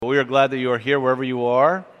we are glad that you are here wherever you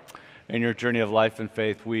are in your journey of life and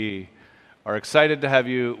faith. We are excited to have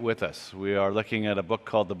you with us. We are looking at a book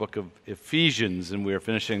called the book of Ephesians, and we are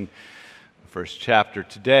finishing the first chapter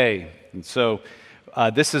today. And so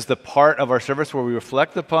this is the part of our service where we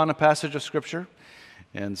reflect upon a passage of Scripture.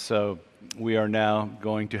 And so we are now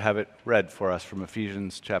going to have it read for us from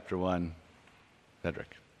Ephesians chapter 1.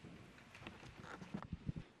 Cedric.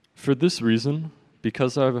 For this reason,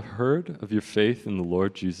 because I have heard of your faith in the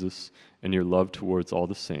Lord Jesus and your love towards all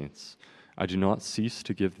the saints, I do not cease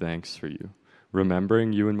to give thanks for you,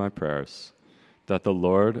 remembering you in my prayers, that the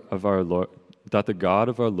God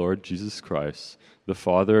of our Lord Jesus Christ, the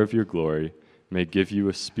Father of your glory, may give you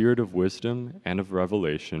a spirit of wisdom and of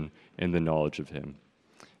revelation in the knowledge of him,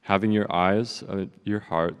 having your eyes of your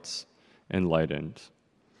hearts enlightened,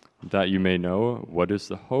 that you may know what is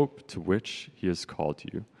the hope to which he has called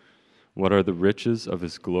you, what are the riches of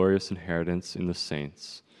his glorious inheritance in the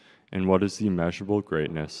saints, and what is the immeasurable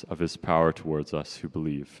greatness of his power towards us who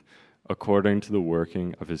believe, according to the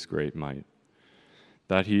working of his great might,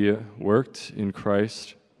 that he worked in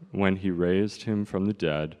Christ when he raised him from the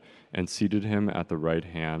dead and seated him at the right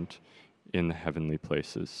hand in the heavenly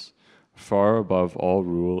places, far above all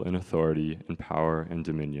rule and authority and power and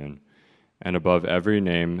dominion, and above every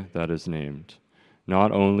name that is named,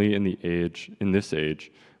 not only in this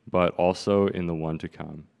age, but also in the one to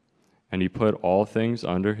come. And he put all things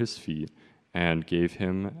under his feet and gave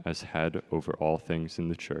him as head over all things in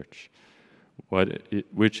the church,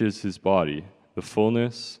 which is his body, the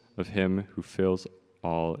fullness of him who fills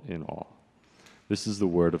all in all. This is the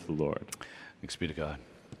word of the Lord. Thanks be to God.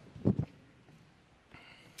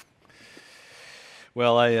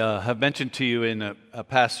 Well, I have mentioned to you in a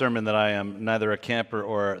past sermon that I am neither a camper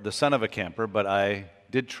or the son of a camper, but I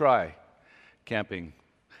did try camping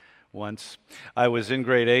once. I was in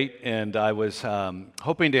grade 8, and I was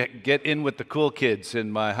hoping to get in with the cool kids in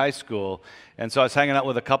my high school, and so I was hanging out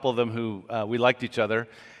with a couple of them who we liked each other,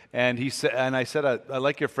 and I said, I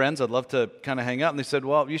like your friends, I'd love to kind of hang out, and they said,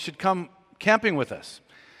 well, you should come camping with us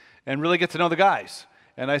and really get to know the guys.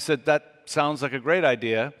 And I said, that sounds like a great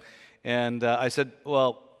idea. And I said,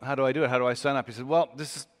 well, how do I do it? How do I sign up? He said, well,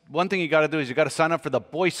 this is one thing you got to do is you got to sign up for the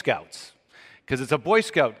Boy Scouts because it's a Boy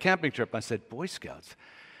Scout camping trip. I said, Boy Scouts?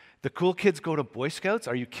 The cool kids go to Boy Scouts?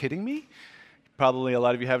 Are you kidding me? Probably a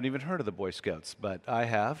lot of you haven't even heard of the Boy Scouts, but I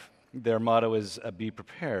have. Their motto is be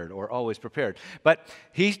prepared or always prepared. But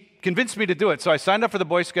he convinced me to do it. So I signed up for the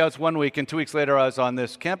Boy Scouts 1 week, and 2 weeks later I was on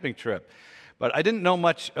this camping trip. But I didn't know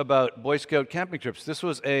much about Boy Scout camping trips. This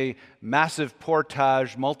was a massive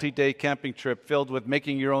portage, multi-day camping trip filled with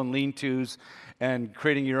making your own lean-tos and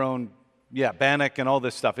creating your own, bannock and all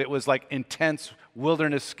this stuff. It was like intense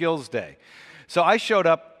wilderness skills day. So I showed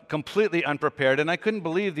up completely unprepared, and I couldn't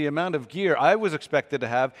believe the amount of gear I was expected to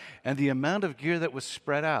have and the amount of gear that was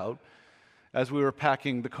spread out as we were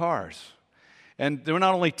packing the cars. And there were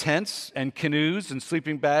not only tents and canoes and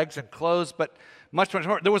sleeping bags and clothes, but much, much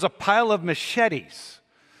more. There was a pile of machetes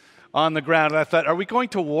on the ground, and I thought, are we going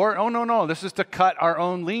to war? Oh, no, this is to cut our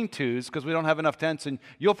own lean-tos because we don't have enough tents, and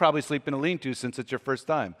you'll probably sleep in a lean-to since it's your first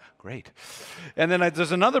time. Great. And then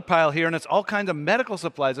there's another pile here, and it's all kinds of medical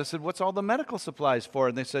supplies. I said, what's all the medical supplies for?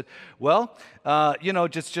 And they said, well,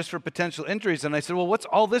 just for potential injuries. And I said, well, what's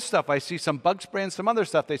all this stuff? I see some bug spray and some other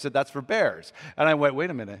stuff. They said, that's for bears. And I went, wait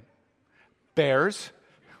a minute. Bears?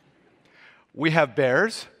 We have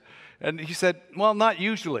bears? And he said, well, not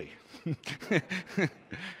usually.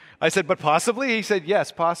 I said, but possibly? He said,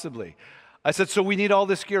 yes, possibly. I said, so we need all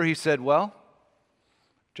this gear? He said, well,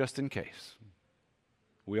 just in case.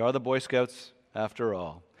 We are the Boy Scouts, after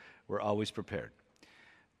all. We're always prepared,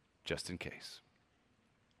 just in case.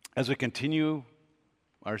 As we continue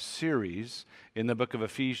our series in the book of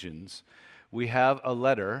Ephesians, we have a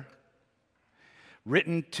letter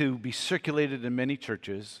written to be circulated in many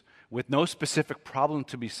churches with no specific problem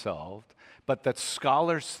to be solved, but that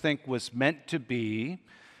scholars think was meant to be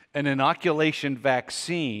an inoculation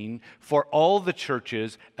vaccine for all the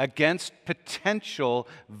churches against potential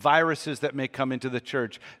viruses that may come into the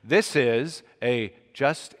church. This is a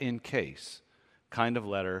just-in-case kind of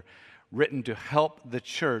letter written to help the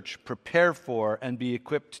church prepare for and be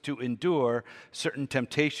equipped to endure certain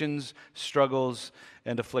temptations, struggles,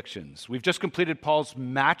 and afflictions. We've just completed Paul's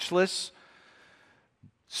matchless,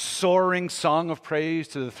 soaring song of praise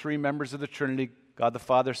to the three members of the Trinity, God the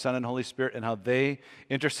Father, Son, and Holy Spirit, and how they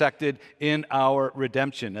intersected in our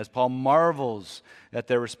redemption. As Paul marvels at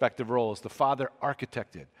their respective roles, the Father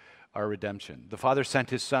architected our redemption. The Father sent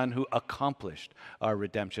His Son who accomplished our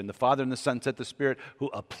redemption. The Father and the Son sent the Spirit who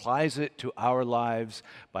applies it to our lives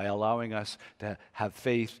by allowing us to have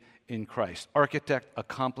faith in Christ. Architect,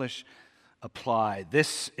 accomplish, apply.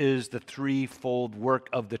 This is the threefold work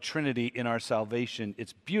of the Trinity in our salvation.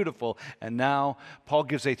 It's beautiful. And now Paul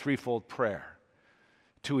gives a threefold prayer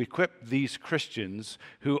to equip these Christians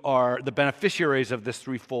who are the beneficiaries of this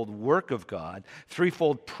threefold work of God,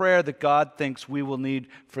 threefold prayer that God thinks we will need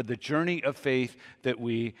for the journey of faith that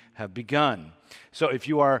we have begun. So if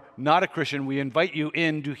you are not a Christian, we invite you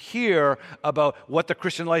in to hear about what the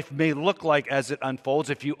Christian life may look like as it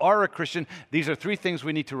unfolds. If you are a Christian, these are three things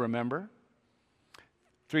we need to remember.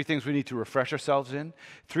 Three things we need to refresh ourselves in.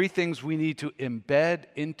 Three things we need to embed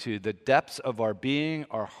into the depths of our being,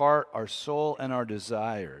 our heart, our soul, and our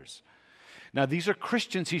desires. Now, these are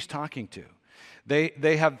Christians he's talking to.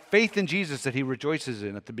 They have faith in Jesus that he rejoices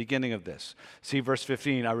in at the beginning of this. See verse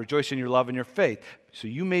 15, I rejoice in your love and your faith. So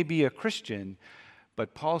you may be a Christian,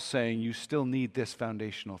 but Paul's saying you still need this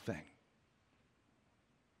foundational thing.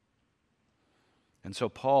 And so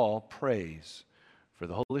Paul prays for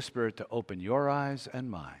the Holy Spirit to open your eyes and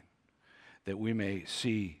mine, that we may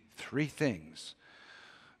see three things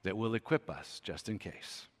that will equip us just in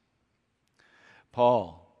case.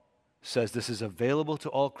 Paul says this is available to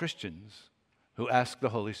all Christians who ask the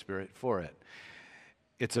Holy Spirit for it.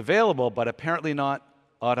 It's available, but apparently not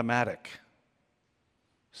automatic.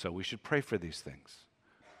 So we should pray for these things.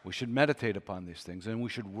 We should meditate upon these things, and we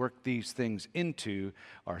should work these things into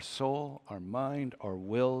our soul, our mind, our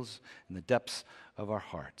wills, and the depths of our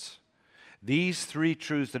hearts. These three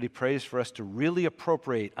truths that he prays for us to really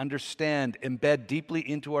appropriate, understand, embed deeply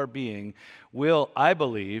into our being will, I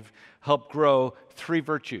believe, help grow three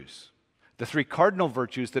virtues. The three cardinal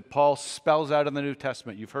virtues that Paul spells out in the New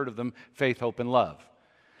Testament. You've heard of them: faith, hope, and love.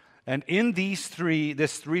 And in this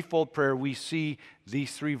threefold prayer, we see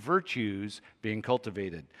these three virtues being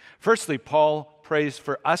cultivated. Firstly, Paul prays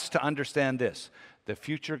for us to understand this: the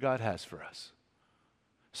future God has for us.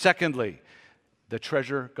 Secondly, the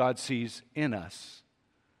treasure God sees in us.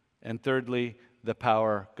 And thirdly, the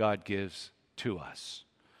power God gives to us.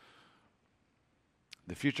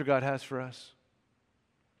 The future God has for us,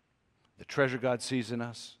 the treasure God sees in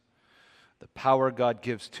us, the power God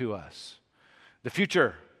gives to us. The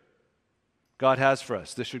future God has for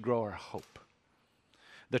us, this should grow our hope.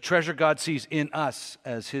 The treasure God sees in us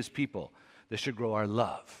as his people, this should grow our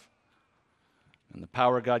love. And the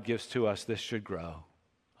power God gives to us, this should grow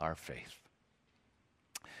our faith.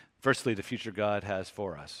 Firstly, the future God has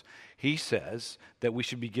for us. He says that we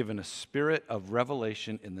should be given a spirit of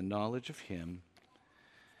revelation in the knowledge of him.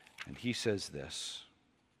 And he says this: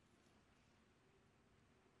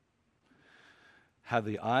 have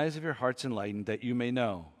the eyes of your hearts enlightened, that you may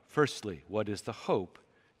know, firstly, what is the hope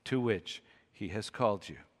to which he has called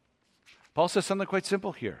you. Paul says something quite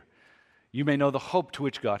simple here. You may know the hope to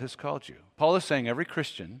which God has called you. Paul is saying every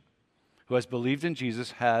Christian who has believed in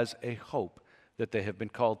Jesus has a hope that they have been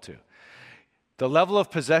called to. The level of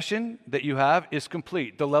possession that you have is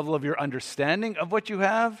complete. The level of your understanding of what you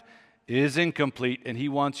have is incomplete, and he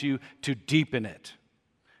wants you to deepen it.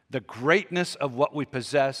 The greatness of what we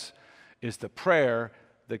possess is the prayer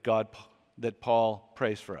that Paul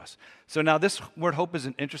prays for us. So now this word hope is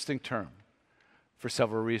an interesting term for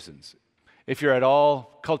several reasons. If you're at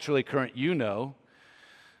all culturally current, you know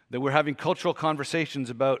that we're having cultural conversations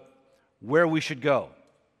about where we should go.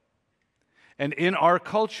 And in our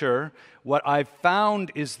culture, what I've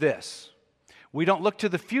found is this: we don't look to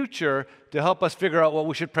the future to help us figure out what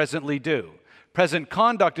we should presently do. Present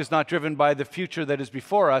conduct is not driven by the future that is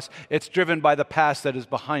before us, it's driven by the past that is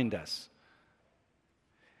behind us.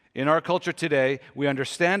 In our culture today, we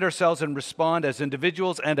understand ourselves and respond as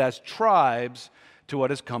individuals and as tribes to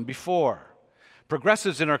what has come before.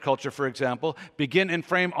 Progressives in our culture, for example, begin and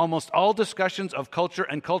frame almost all discussions of culture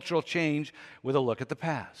and cultural change with a look at the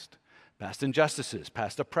past. Past injustices,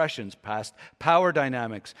 past oppressions, past power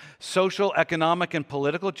dynamics. Social, economic, and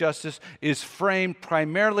political justice is framed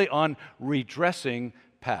primarily on redressing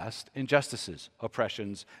past injustices,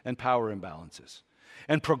 oppressions, and power imbalances.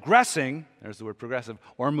 And progressing, there's the word progressive,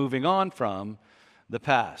 or moving on from the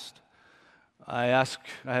past. I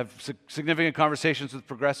have significant conversations with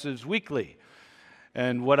progressives weekly.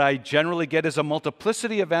 And what I generally get is a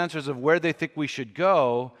multiplicity of answers of where they think we should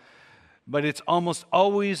go, but it's almost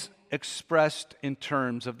always expressed in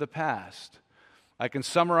terms of the past. I can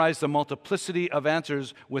summarize the multiplicity of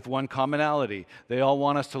answers with one commonality. They all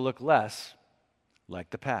want us to look less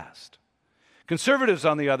like the past. Conservatives,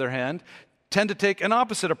 on the other hand, tend to take an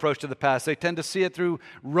opposite approach to the past. They tend to see it through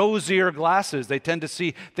rosier glasses. They tend to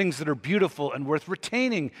see things that are beautiful and worth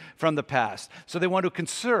retaining from the past. So they want to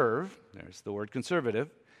conserve, there's the word conservative,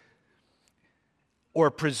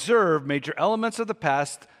 or preserve major elements of the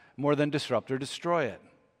past more than disrupt or destroy it.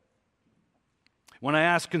 When I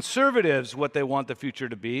ask conservatives what they want the future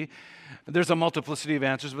to be, there's a multiplicity of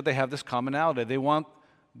answers, but they have this commonality. They want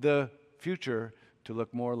the future to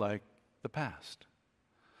look more like the past.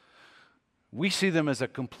 We see them as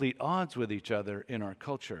at complete odds with each other in our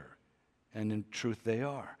culture, and in truth they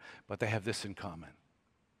are, but they have this in common.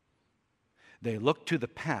 They look to the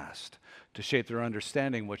past to shape their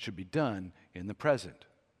understanding of what should be done in the present.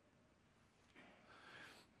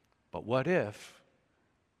 But what if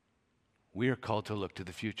we are called to look to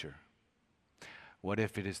the future? What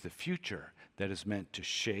if it is the future that is meant to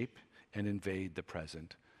shape and invade the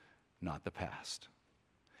present, not the past?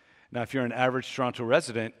 Now, if you're an average Toronto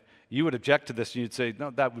resident, you would object to this and you'd say,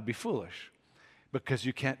 no, that would be foolish, because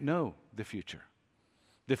you can't know the future.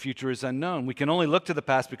 The future is unknown. We can only look to the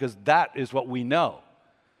past because that is what we know.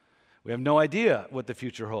 We have no idea what the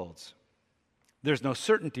future holds. There's no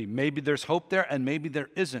certainty. Maybe there's hope there and maybe there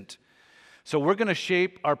isn't. So we're going to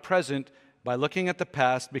shape our present by looking at the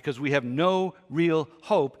past because we have no real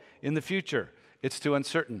hope in the future. It's too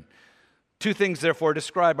uncertain. Two things, therefore,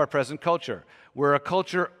 describe our present culture. We're a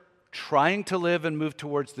culture trying to live and move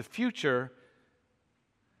towards the future,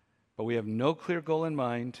 but we have no clear goal in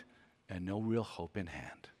mind and no real hope in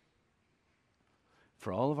hand.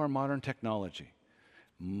 For all of our modern technology,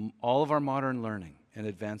 all of our modern learning and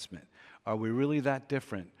advancement, are we really that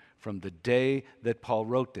different from the day that Paul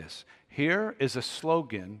wrote this? Here is a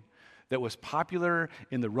slogan that was popular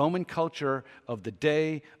in the Roman culture of the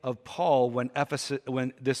day of Paul when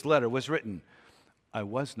this letter was written. I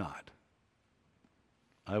was not.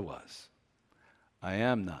 I was. I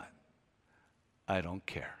am not. I don't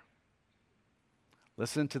care.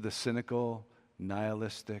 Listen to the cynical,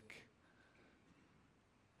 nihilistic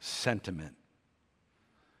sentiment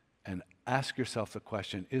and ask yourself the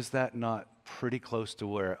question, is that not pretty close to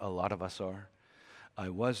where a lot of us are? I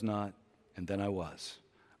was not, and then I was.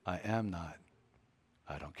 I am not.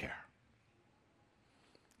 I don't care.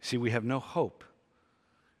 See, we have no hope.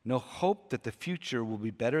 No hope that the future will be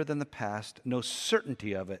better than the past. No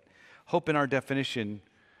certainty of it. Hope in our definition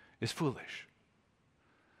is foolish.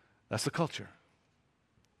 That's the culture.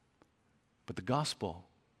 But the gospel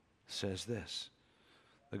says this.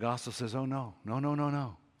 The gospel says, oh no.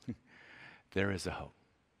 There is a hope.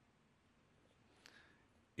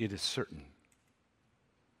 It is certain.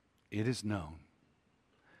 It is known.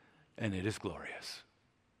 And it is glorious.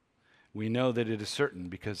 We know that it is certain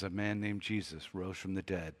because a man named Jesus rose from the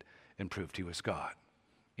dead and proved he was God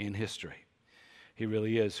in history. He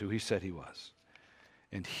really is who he said he was.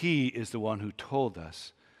 And he is the one who told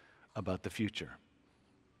us about the future.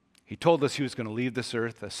 He told us he was going to leave this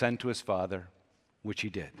earth, ascend to his Father, which he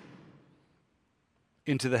did,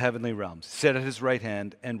 into the heavenly realms, sit at his right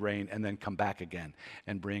hand and reign, and then come back again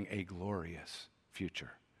and bring a glorious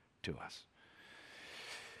future to us.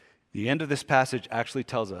 The end of this passage actually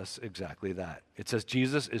tells us exactly that. It says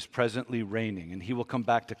Jesus is presently reigning, and he will come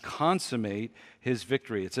back to consummate his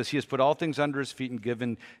victory. It says he has put all things under his feet and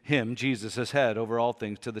given him, Jesus, as head over all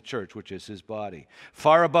things to the church, which is his body,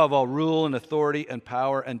 far above all rule and authority and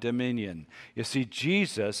power and dominion. You see,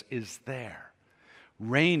 Jesus is there,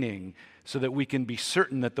 reigning, so that we can be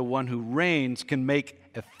certain that the one who reigns can make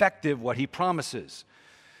effective what he promises.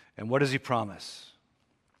 And what does he promise?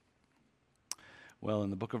 Well,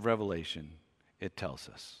 in the book of Revelation, it tells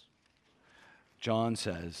us. John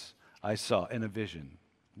says, I saw in a vision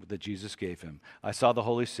that Jesus gave him, I saw the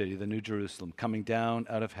holy city, the new Jerusalem, coming down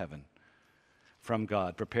out of heaven from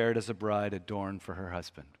God, prepared as a bride adorned for her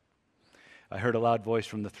husband. I heard a loud voice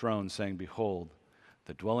from the throne saying, behold,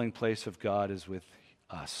 the dwelling place of God is with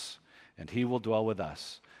us, and he will dwell with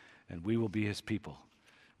us, and we will be his people.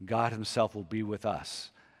 God himself will be with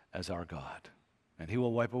us as our God, and he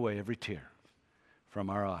will wipe away every tear from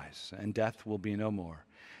our eyes, and death will be no more.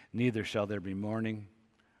 Neither shall there be mourning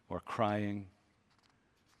or crying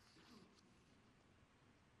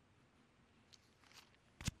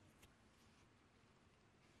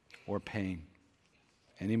or pain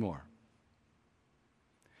anymore.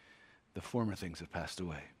 The former things have passed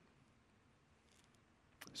away.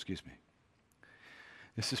 Excuse me.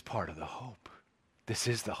 This is part of the hope. This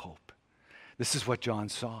is the hope. This is what John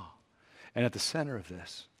saw. And at the center of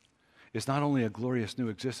this is not only a glorious new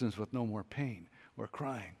existence with no more pain or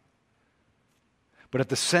crying, but at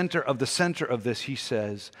the center of this, he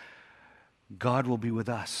says, God will be with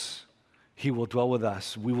us. He will dwell with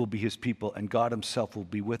us. We will be his people, and God himself will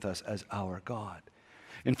be with us as our God.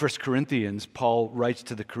 In 1 Corinthians, Paul writes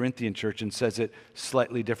to the Corinthian church and says it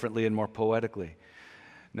slightly differently and more poetically.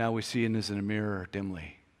 Now we see as in a mirror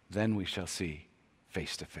dimly, then we shall see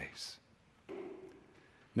face to face.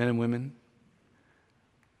 Men and women,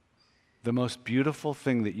 The most beautiful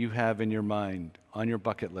thing that you have in your mind, on your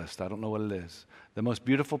bucket list, I don't know what it is, the most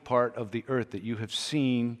beautiful part of the earth that you have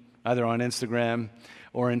seen, either on Instagram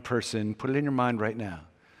or in person, put it in your mind right now.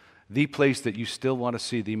 The place that you still want to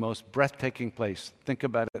see, the most breathtaking place, think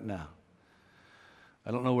about it now.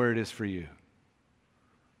 I don't know where it is for you.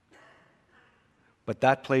 But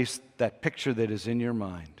that place, that picture that is in your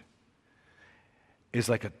mind, is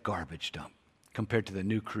like a garbage dump compared to the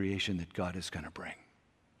new creation that God is going to bring.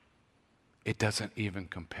 It doesn't even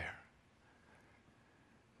compare.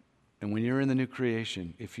 And when you're in the new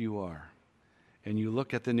creation, if you are, and you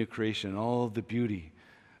look at the new creation, all of the beauty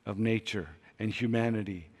of nature and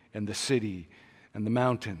humanity and the city and the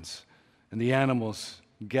mountains and the animals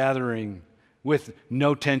gathering with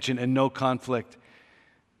no tension and no conflict,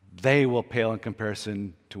 they will pale in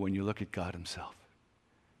comparison to when you look at God himself.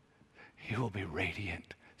 He will be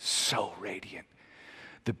radiant, so radiant.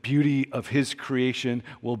 The beauty of his creation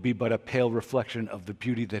will be but a pale reflection of the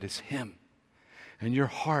beauty that is him. And your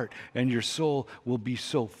heart and your soul will be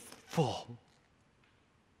so full.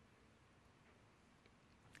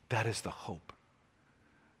 That is the hope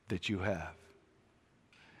that you have.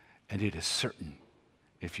 And it is certain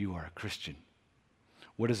if you are a Christian.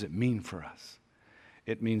 What does it mean for us?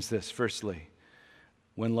 It means this. Firstly,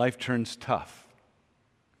 when life turns tough,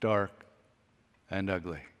 dark, and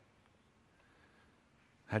ugly,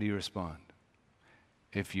 how do you respond?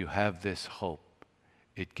 If you have this hope,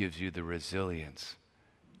 it gives you the resilience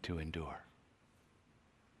to endure.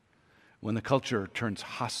 When the culture turns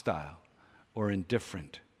hostile or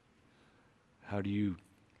indifferent, how do you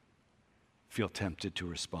feel tempted to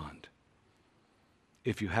respond?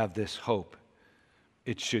 If you have this hope,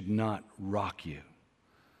 it should not rock you,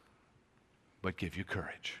 but give you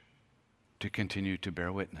courage to continue to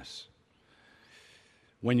bear witness.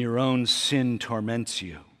 When your own sin torments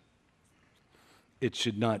you, it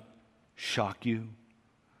should not shock you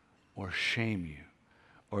or shame you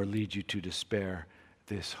or lead you to despair.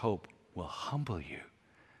 This hope will humble you,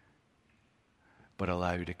 but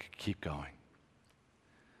allow you to keep going.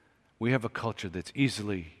 We have a culture that's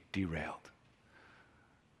easily derailed.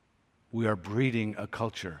 We are breeding a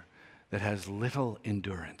culture that has little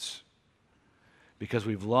endurance because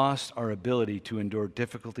we've lost our ability to endure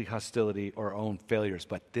difficulty, hostility, or our own failures.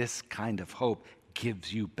 But this kind of hope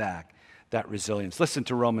gives you back that resilience. Listen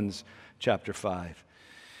to Romans chapter 5.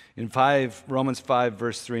 In Romans 5,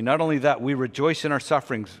 verse 3, not only that, we rejoice in our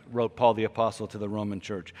sufferings, wrote Paul the Apostle to the Roman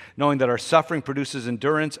church, knowing that our suffering produces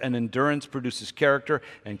endurance, and endurance produces character,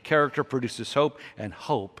 and character produces hope, and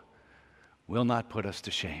hope will not put us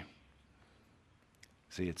to shame.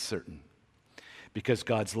 See, it's certain. Because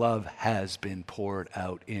God's love has been poured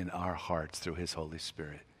out in our hearts through his Holy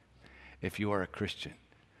Spirit. If you are a Christian,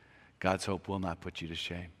 God's hope will not put you to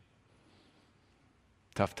shame.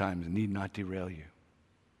 Tough times need not derail you.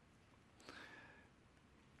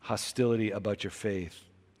 Hostility about your faith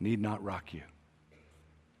need not rock you.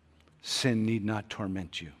 Sin need not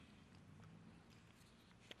torment you.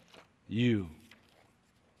 You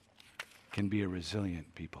can be a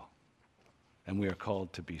resilient people, and we are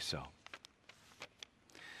called to be so.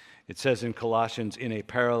 It says in Colossians, in a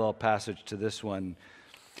parallel passage to this one,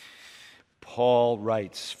 Paul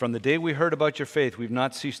writes, from the day we heard about your faith, we've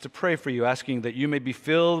not ceased to pray for you, asking that you may be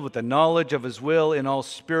filled with the knowledge of his will in all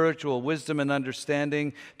spiritual wisdom and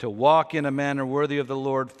understanding, to walk in a manner worthy of the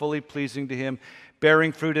Lord, fully pleasing to him,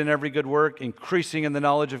 bearing fruit in every good work, increasing in the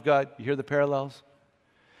knowledge of God. You hear the parallels?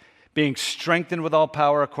 Being strengthened with all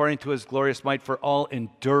power according to his glorious might for all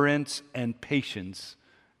endurance and patience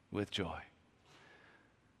with joy.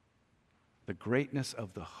 The greatness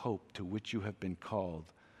of the hope to which you have been called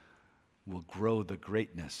will grow the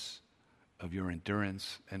greatness of your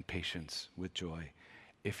endurance and patience with joy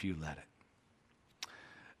if you let it.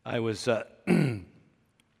 I was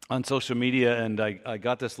on social media and I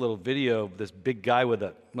got this little video of this big guy with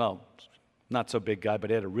a, well, not so big guy, but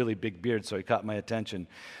he had a really big beard, so he caught my attention.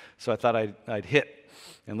 So I thought I'd hit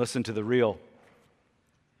and listen to the reel.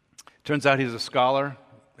 Turns out he's a scholar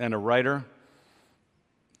and a writer,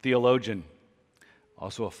 theologian,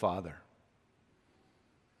 also a father.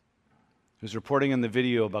 He was reporting in the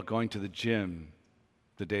video about going to the gym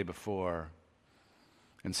the day before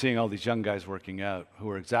and seeing all these young guys working out who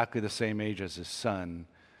were exactly the same age as his son,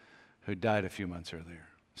 who died a few months earlier,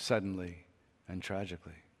 suddenly and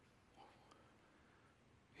tragically.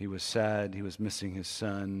 He was sad, he was missing his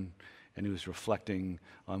son, and he was reflecting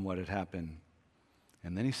on what had happened.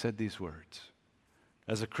 And then he said these words.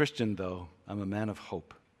 As a Christian, though, I'm a man of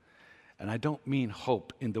hope. And I don't mean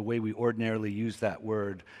hope in the way we ordinarily use that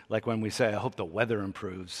word, like when we say, I hope the weather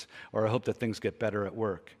improves, or I hope that things get better at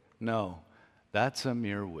work. No, that's a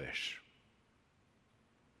mere wish.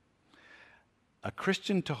 For a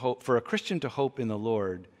Christian to hope in the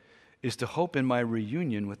Lord is to hope in my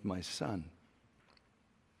reunion with my Son.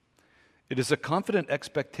 It is a confident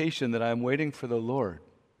expectation that I am waiting for the Lord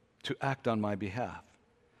to act on my behalf,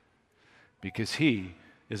 because He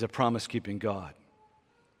is a promise-keeping God.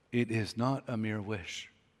 It is not a mere wish.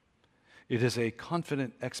 It is a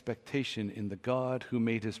confident expectation in the God who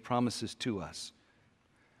made His promises to us.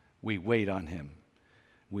 We wait on Him.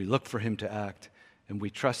 We look for Him to act, and we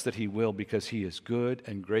trust that He will, because He is good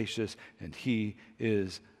and gracious, and He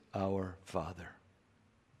is our Father.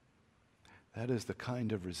 That is the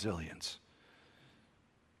kind of resilience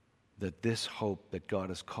that this hope that God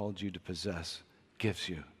has called you to possess gives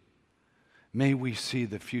you. May we see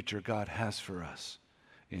the future God has for us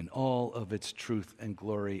in all of its truth and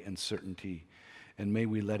glory and certainty, and may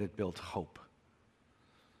we let it build hope,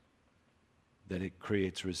 that it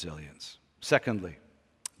creates resilience. Secondly,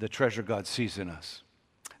 the treasure God sees in us.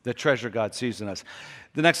 The treasure God sees in us.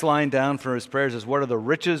 The next line down for his prayers is, what are the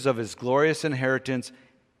riches of his glorious inheritance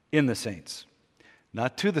in the saints?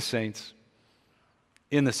 Not to the saints,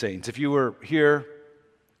 in the saints. If you were here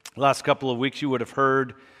last couple of weeks, you would have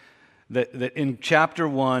heard that in chapter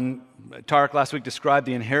 1, Tarek last week described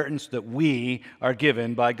the inheritance that we are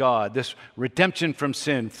given by God. This redemption from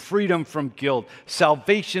sin, freedom from guilt,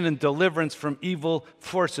 salvation and deliverance from evil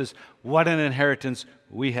forces. What an inheritance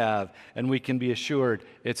we have, and we can be assured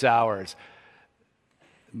it's ours.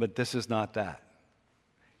 But this is not that.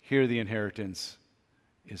 Here the inheritance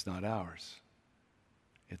is not ours.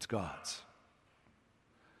 It's God's.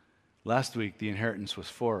 Last week the inheritance was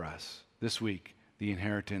for us. This week the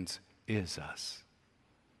inheritance is us.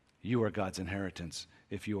 You are God's inheritance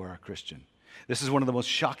if you are a Christian. This is one of the most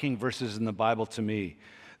shocking verses in the Bible to me,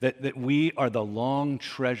 that we are the long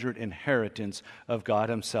treasured inheritance of God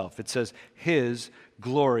himself. It says his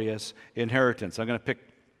glorious inheritance. I'm going to pick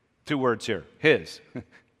two words here. His.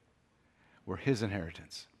 We're his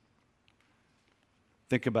inheritance.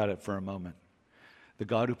 Think about it for a moment. The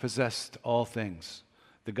God who possessed all things,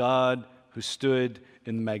 the God who stood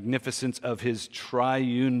in the magnificence of his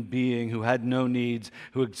triune being, who had no needs,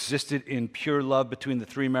 who existed in pure love between the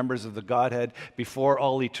three members of the Godhead before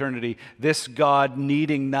all eternity. This God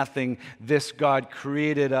needing nothing, this God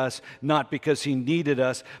created us not because he needed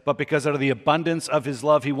us, but because out of the abundance of his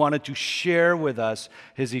love, he wanted to share with us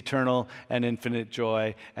his eternal and infinite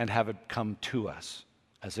joy and have it come to us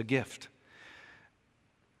as a gift.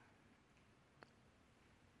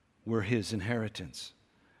 We're his inheritance.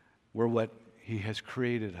 We're what he has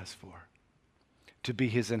created us for, to be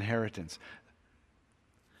his inheritance.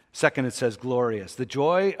 Second, it says glorious. The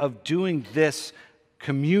joy of doing this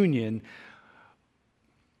communion,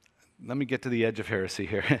 let me get to the edge of heresy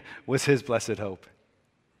here, was his blessed hope.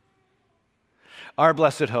 Our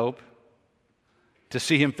blessed hope, to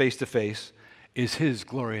see him face to face, is his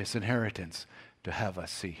glorious inheritance, to have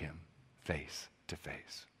us see him face to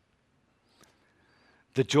face.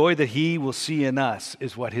 The joy that he will see in us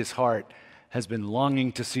is what his heart has been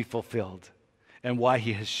longing to see fulfilled, and why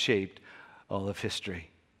he has shaped all of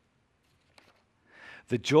history.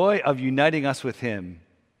 The joy of uniting us with him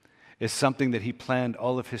is something that he planned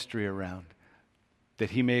all of history around, that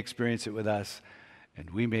he may experience it with us, and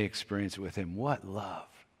we may experience it with him. What love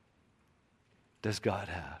does God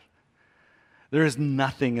have? There is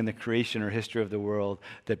nothing in the creation or history of the world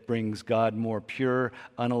that brings God more pure,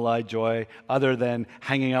 unallied joy other than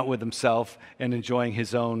hanging out with himself and enjoying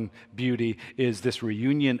his own beauty, is this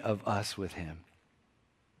reunion of us with him.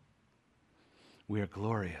 We are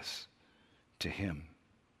glorious to him.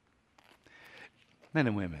 Men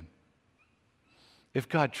and women, if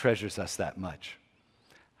God treasures us that much,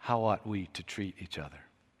 how ought we to treat each other?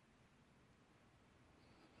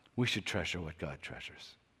 We should treasure what God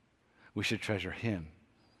treasures. We should treasure him,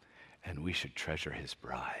 and we should treasure his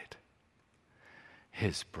bride.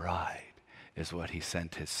 His bride is what he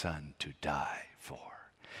sent his son to die for.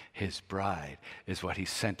 His bride is what he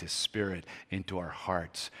sent his Spirit into our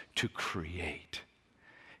hearts to create.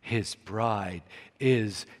 His bride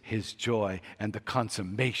is his joy and the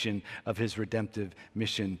consummation of his redemptive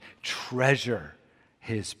mission. Treasure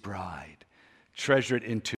his bride. Treasure it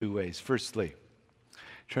in two ways. Firstly,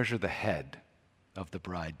 treasure the head of the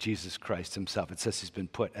bride, Jesus Christ himself. It says he's been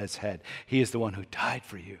put as head. He is the one who died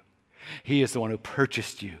for you. He is the one who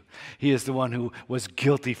purchased you. He is the one who was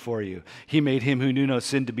guilty for you. He made him who knew no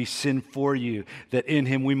sin to be sin for you, that in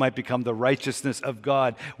him we might become the righteousness of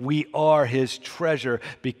God. We are his treasure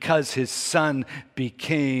because his son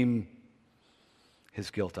became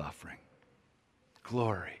his guilt offering.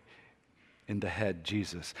 Glory in the head,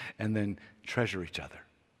 Jesus, and then treasure each other.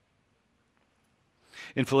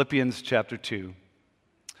 In Philippians chapter 2,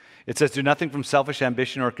 It says, do nothing from selfish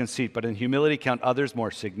ambition or conceit, but in humility count others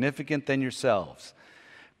more significant than yourselves.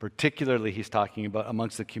 Particularly, he's talking about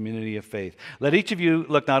amongst the community of faith. Let each of you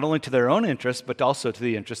look not only to their own interests, but also to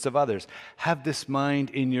the interests of others. Have this mind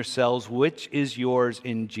in yourselves, which is yours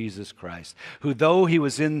in Jesus Christ, who though he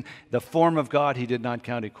was in the form of God, he did not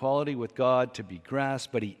count equality with God to be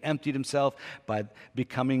grasped, but he emptied himself by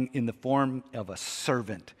becoming in the form of a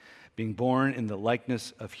servant, being born in the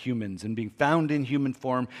likeness of humans. And being found in human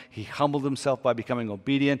form, he humbled himself by becoming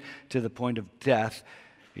obedient to the point of death,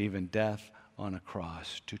 even death on a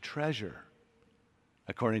cross. To treasure,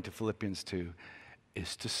 according to Philippians 2,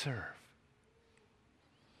 is to serve.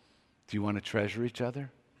 Do you want to treasure each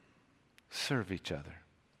other? Serve each other.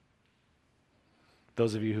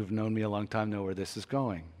 Those of you who've known me a long time know where this is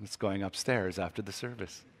going. It's going upstairs after the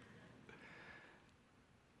service.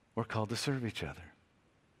 We're called to serve each other.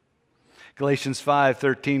 Galatians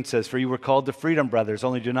 5:13 says, for you were called to freedom, brothers,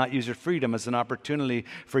 only do not use your freedom as an opportunity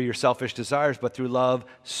for your selfish desires, but through love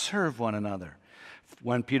serve one another.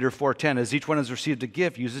 1 Peter 4:10, as each one has received a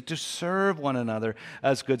gift, use it to serve one another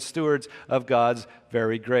as good stewards of God's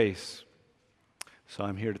very grace. So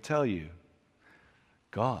I'm here to tell you,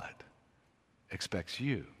 God expects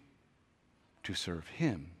you to serve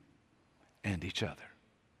him and each other.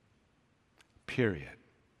 Period.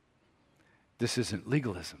 This isn't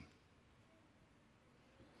legalism.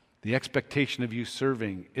 The expectation of you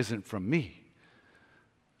serving isn't from me.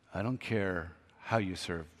 I don't care how you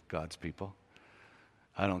serve God's people.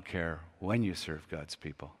 I don't care when you serve God's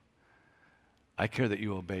people. I care that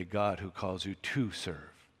you obey God who calls you to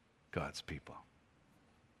serve God's people.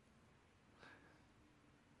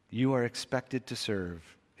 You are expected to serve.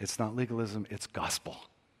 It's not legalism, it's gospel.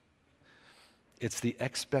 It's the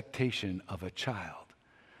expectation of a child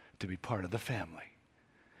to be part of the family.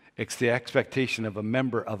 It's the expectation of a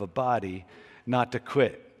member of a body not to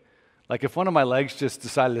quit. Like if one of my legs just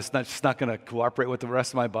decided it's not going to cooperate with the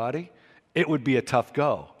rest of my body, it would be a tough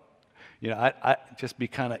go. I just be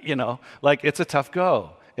kind of, like it's a tough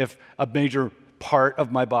go if a major part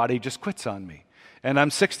of my body just quits on me. And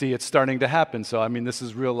I'm 60, it's starting to happen. So, this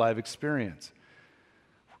is real live experience.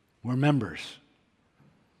 We're members.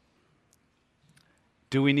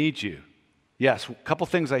 Do we need you? Yes. A couple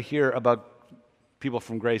things I hear about people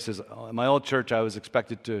from Grace is, in my old church, I was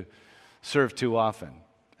expected to serve too often.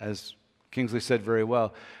 As Kingsley said very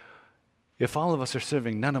well, if all of us are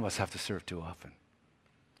serving, none of us have to serve too often.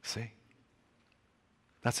 See?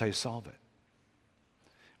 That's how you solve it.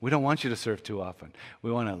 We don't want you to serve too often.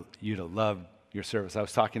 We want you to love your service. I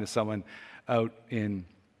was talking to someone out in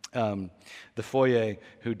the foyer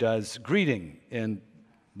who does greeting, and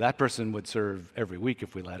that person would serve every week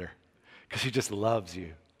if we let her, because she just loves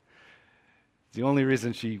you. The only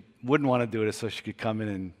reason she wouldn't want to do it is so she could come in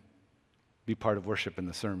and be part of worship in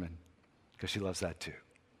the sermon, because she loves that too.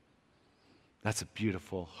 That's a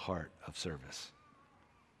beautiful heart of service.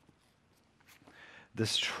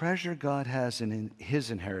 This treasure God has in his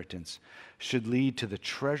inheritance should lead to the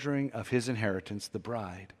treasuring of his inheritance, the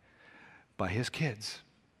bride, by his kids.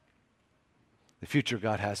 The future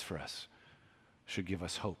God has for us should give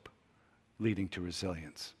us hope, leading to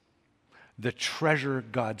resilience. The treasure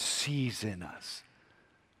God sees in us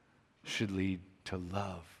should lead to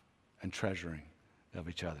love and treasuring of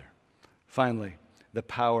each other. Finally, the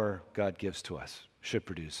power God gives to us should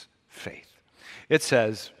produce faith. It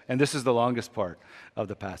says, and this is the longest part of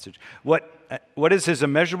the passage, what is his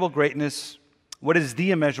immeasurable greatness? What is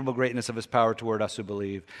the immeasurable greatness of his power toward us who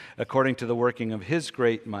believe, according to the working of his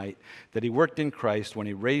great might, that he worked in Christ when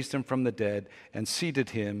he raised him from the dead and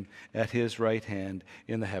seated him at his right hand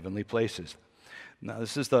in the heavenly places? Now,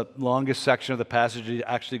 this is the longest section of the passage. It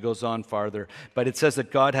actually goes on farther. But it says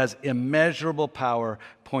that God has immeasurable power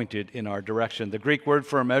pointed in our direction. The Greek word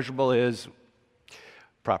for immeasurable is,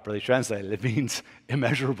 properly translated, it means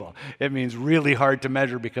immeasurable. It means really hard to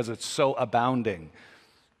measure because it's so abounding.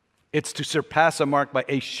 It's to surpass a mark by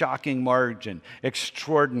a shocking margin,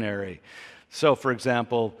 extraordinary. So, for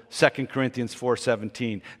example, 2 Corinthians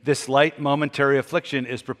 4:17, this light momentary affliction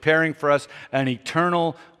is preparing for us an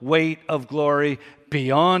eternal weight of glory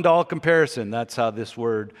beyond all comparison. That's how this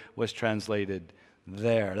word was translated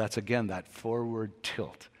there. That's, again, that forward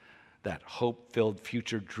tilt, that hope-filled,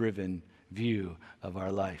 future-driven view of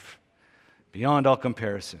our life. Beyond all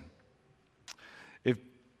comparison.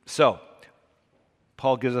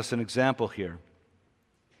 Paul gives us an example here,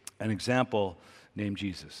 an example named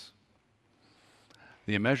Jesus.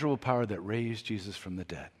 The immeasurable power that raised Jesus from the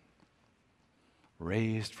dead,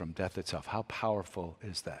 raised from death itself. How powerful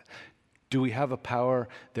is that? Do we have a power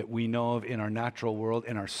that we know of in our natural world,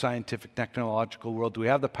 in our scientific, technological world? Do we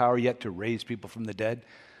have the power yet to raise people from the dead?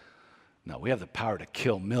 No, we have the power to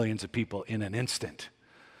kill millions of people in an instant.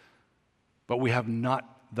 But we have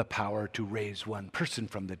not the power to raise one person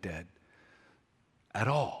from the dead at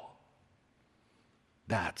all.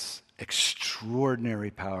 That's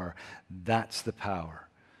extraordinary power. That's the power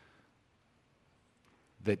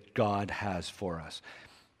that God has for us.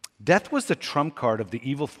 Death was the trump card of the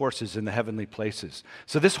evil forces in the heavenly places.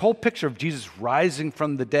 So this whole picture of Jesus rising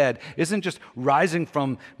from the dead isn't just rising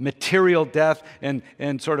from material death and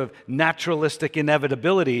sort of naturalistic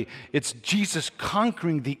inevitability. It's Jesus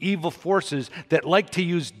conquering the evil forces that like to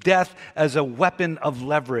use death as a weapon of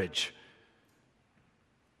leverage.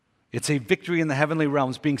 It's a victory in the heavenly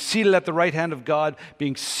realms, being seated at the right hand of God,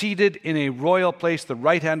 being seated in a royal place. The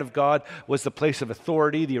right hand of God was the place of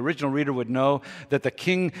authority. The original reader would know that the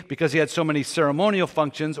king, because he had so many ceremonial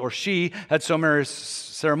functions, or she had so many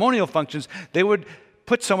ceremonial functions, they would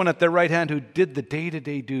put someone at their right hand who did the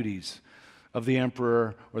day-to-day duties of the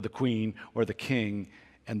emperor or the queen or the king,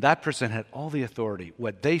 and that person had all the authority.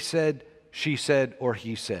 What they said, she said, or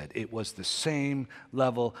he said. It was the same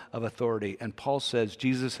level of authority. And Paul says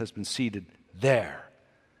Jesus has been seated there.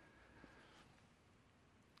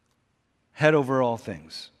 Head over all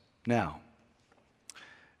things. Now,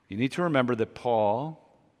 you need to remember that Paul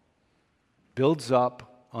builds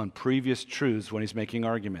up on previous truths when he's making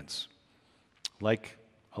arguments, like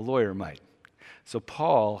a lawyer might. So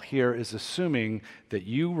Paul here is assuming that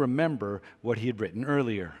you remember what he had written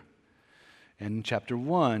earlier. In chapter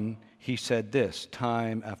 1, he said this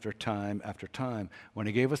time after time after time. When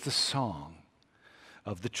he gave us the song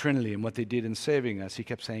of the Trinity and what they did in saving us, he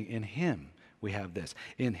kept saying, in him we have this.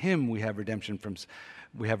 In him we have redemption.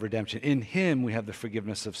 In him we have the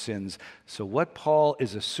forgiveness of sins. So what Paul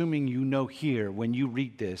is assuming you know here when you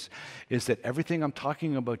read this is that everything I'm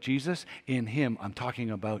talking about Jesus, in him I'm talking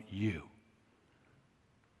about you.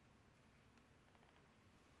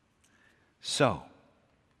 So,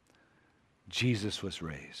 Jesus was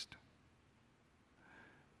raised.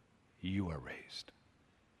 You are raised.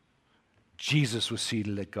 Jesus was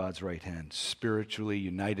seated at God's right hand, spiritually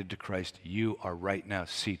united to Christ. You are right now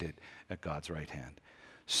seated at God's right hand.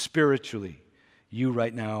 Spiritually, you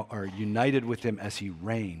right now are united with him as he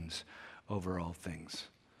reigns over all things.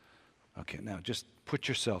 Okay, now just put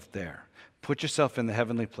yourself there. Put yourself in the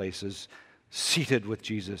heavenly places, seated with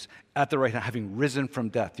Jesus at the right hand, having risen from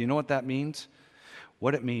death. Do you know what that means?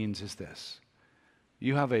 What it means is this.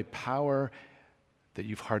 You have a power that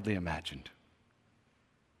you've hardly imagined.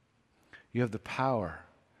 You have the power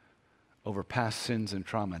over past sins and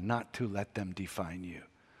trauma, not to let them define you,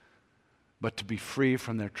 but to be free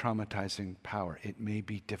from their traumatizing power. It may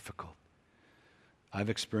be difficult. I've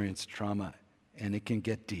experienced trauma, and it can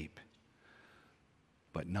get deep,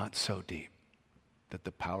 but not so deep that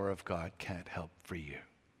the power of God can't help free you.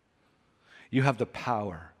 You have the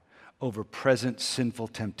power over present sinful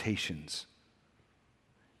temptations.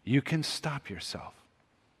 You can stop yourself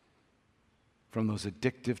from those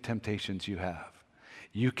addictive temptations you have.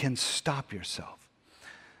 You can stop yourself.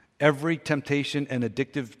 Every temptation and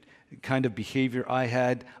addictive kind of behavior I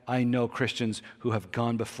had, I know Christians who have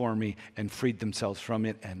gone before me and freed themselves from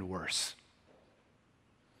it and worse.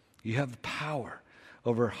 You have the power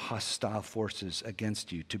over hostile forces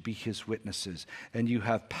against you to be his witnesses, and you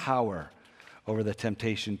have power over the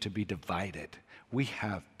temptation to be divided. We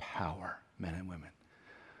have power, men and women,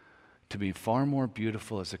 to be far more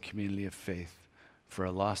beautiful as a community of faith for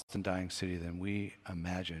a lost and dying city than we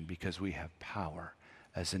imagine, because we have power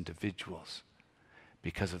as individuals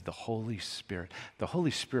because of the Holy Spirit. The Holy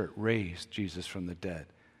Spirit raised Jesus from the dead.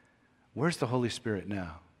 Where's the Holy Spirit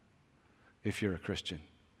now, if you're a Christian?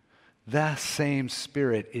 That same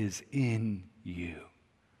Spirit is in you.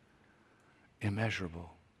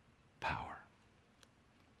 Immeasurable power.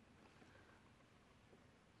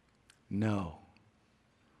 Know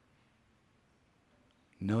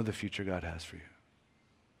the future God has for you.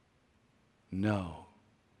 Know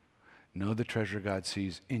the treasure God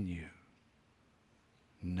sees in you.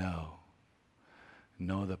 Know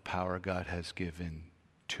the power God has given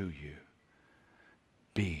to you.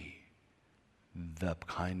 Be the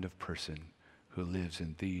kind of person who lives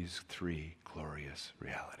in these three glorious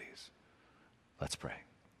realities. Let's pray.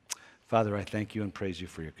 Father, I thank you and praise you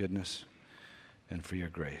for your goodness and for your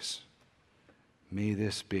grace. May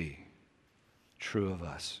this be true of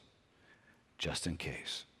us, just in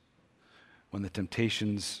case. When the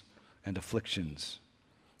temptations and afflictions,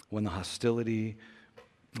 when the hostility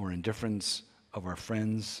or indifference of our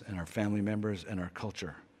friends and our family members and our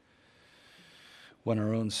culture, when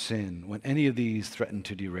our own sin, when any of these threaten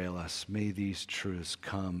to derail us, may these truths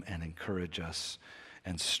come and encourage us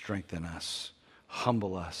and strengthen us,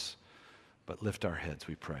 humble us, but lift our heads,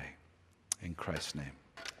 we pray. In Christ's name,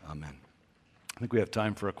 amen. I think we have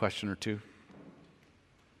time for a question or two.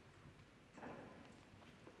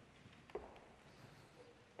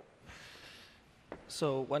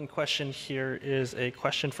 So one question here is a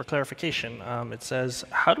question for clarification. It says,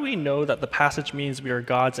 how do we know that the passage means we are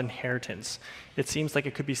God's inheritance? It seems like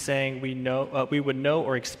it could be saying we would know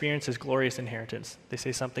or experience his glorious inheritance. They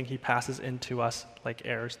say something he passes into us like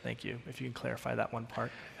heirs. Thank you. If you can clarify that one part.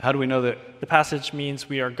 How do we know that? The passage means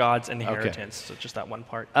we are God's inheritance. Okay. So just that one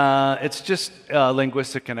part. It's just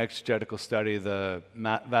linguistic and exegetical study. The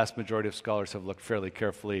vast majority of scholars have looked fairly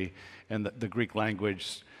carefully, and the Greek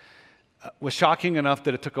language was shocking enough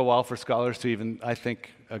that it took a while for scholars to even, I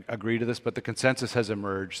think, agree to this, but the consensus has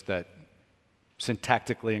emerged that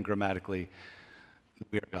syntactically and grammatically,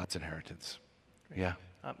 we are God's inheritance. Yeah.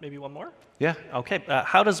 Maybe one more? Yeah. Okay.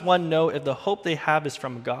 How does one know if the hope they have is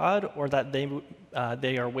from God or that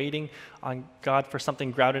they are waiting on God for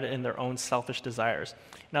something grounded in their own selfish desires?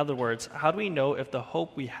 In other words, how do we know if the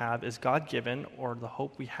hope we have is God-given or the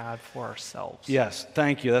hope we have for ourselves? Yes,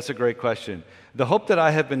 thank you. That's a great question. The hope that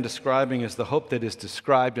I have been describing is the hope that is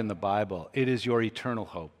described in the Bible. It is your eternal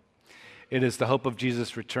hope. It is the hope of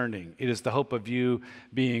Jesus returning. It is the hope of you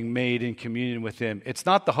being made in communion with him. It's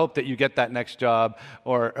not the hope that you get that next job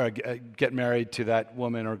or get married to that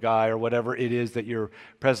woman or guy or whatever it is that you're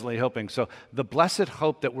presently hoping. So the blessed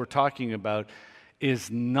hope that we're talking about is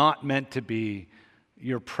not meant to be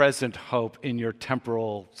your present hope in your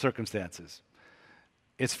temporal circumstances.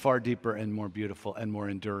 It's far deeper and more beautiful and more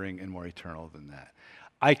enduring and more eternal than that.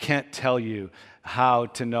 I can't tell you how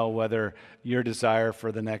to know whether your desire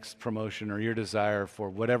for the next promotion or your desire for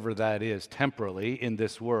whatever that is temporally in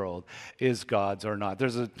this world is God's or not.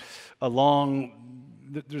 There's there's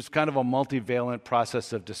kind of a multivalent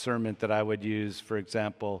process of discernment that I would use. For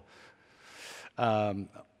example,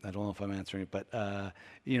 I don't know if I'm answering it, but are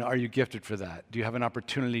you gifted for that? Do you have an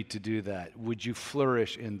opportunity to do that? Would you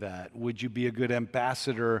flourish in that? Would you be a good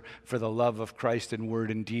ambassador for the love of Christ in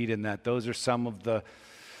word and deed in that? Those are some of the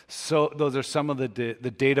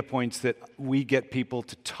data points that we get people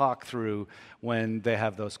to talk through when they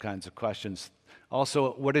have those kinds of questions.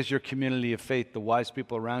 Also, what does your community of faith, the wise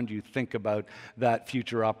people around you, think about that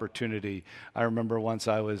future opportunity? I remember once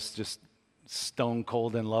I was just stone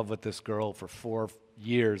cold in love with this girl for 4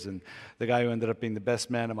 years, and the guy who ended up being the best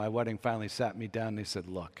man at my wedding finally sat me down and he said,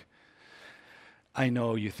 look, I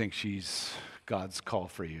know you think she's God's call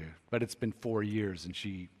for you, but it's been 4 years and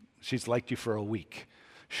she's liked you for a week.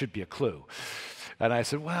 Should be a clue. And I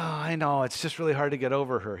said, well, I know, it's just really hard to get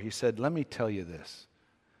over her. He said, let me tell you this,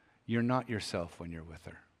 you're not yourself when you're with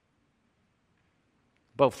her.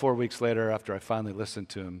 About 4 weeks later, after I finally listened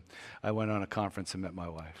to him, I went on a conference and met my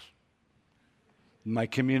wife. My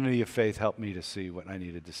community of faith helped me to see what I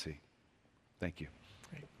needed to see. Thank you.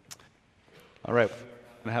 Great. All right, we're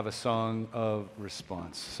going to have a song of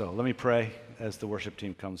response. So let me pray as the worship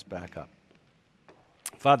team comes back up.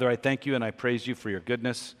 Father, I thank you and I praise you for your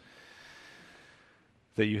goodness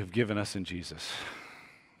that you have given us in Jesus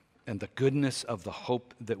and the goodness of the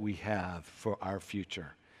hope that we have for our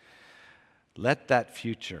future. Let that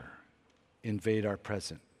future invade our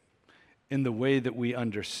present. In the way that we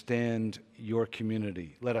understand your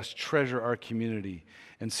community, let us treasure our community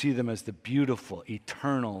and see them as the beautiful,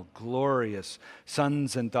 eternal, glorious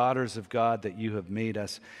sons and daughters of God that you have made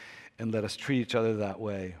us, and let us treat each other that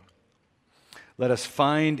way. Let us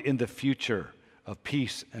find in the future of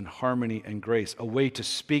peace and harmony and grace a way to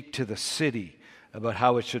speak to the city about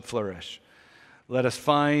how it should flourish. Let us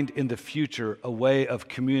find in the future a way of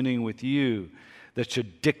communing with you that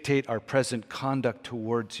should dictate our present conduct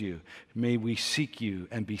towards you. May we seek you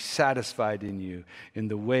and be satisfied in you in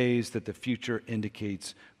the ways that the future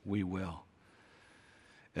indicates we will.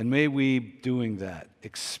 And may we, doing that,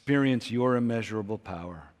 experience your immeasurable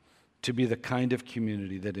power to be the kind of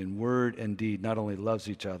community that in word and deed not only loves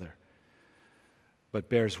each other, but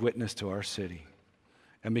bears witness to our city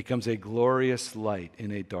and becomes a glorious light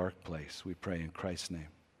in a dark place. We pray in Christ's name.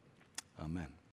 Amen.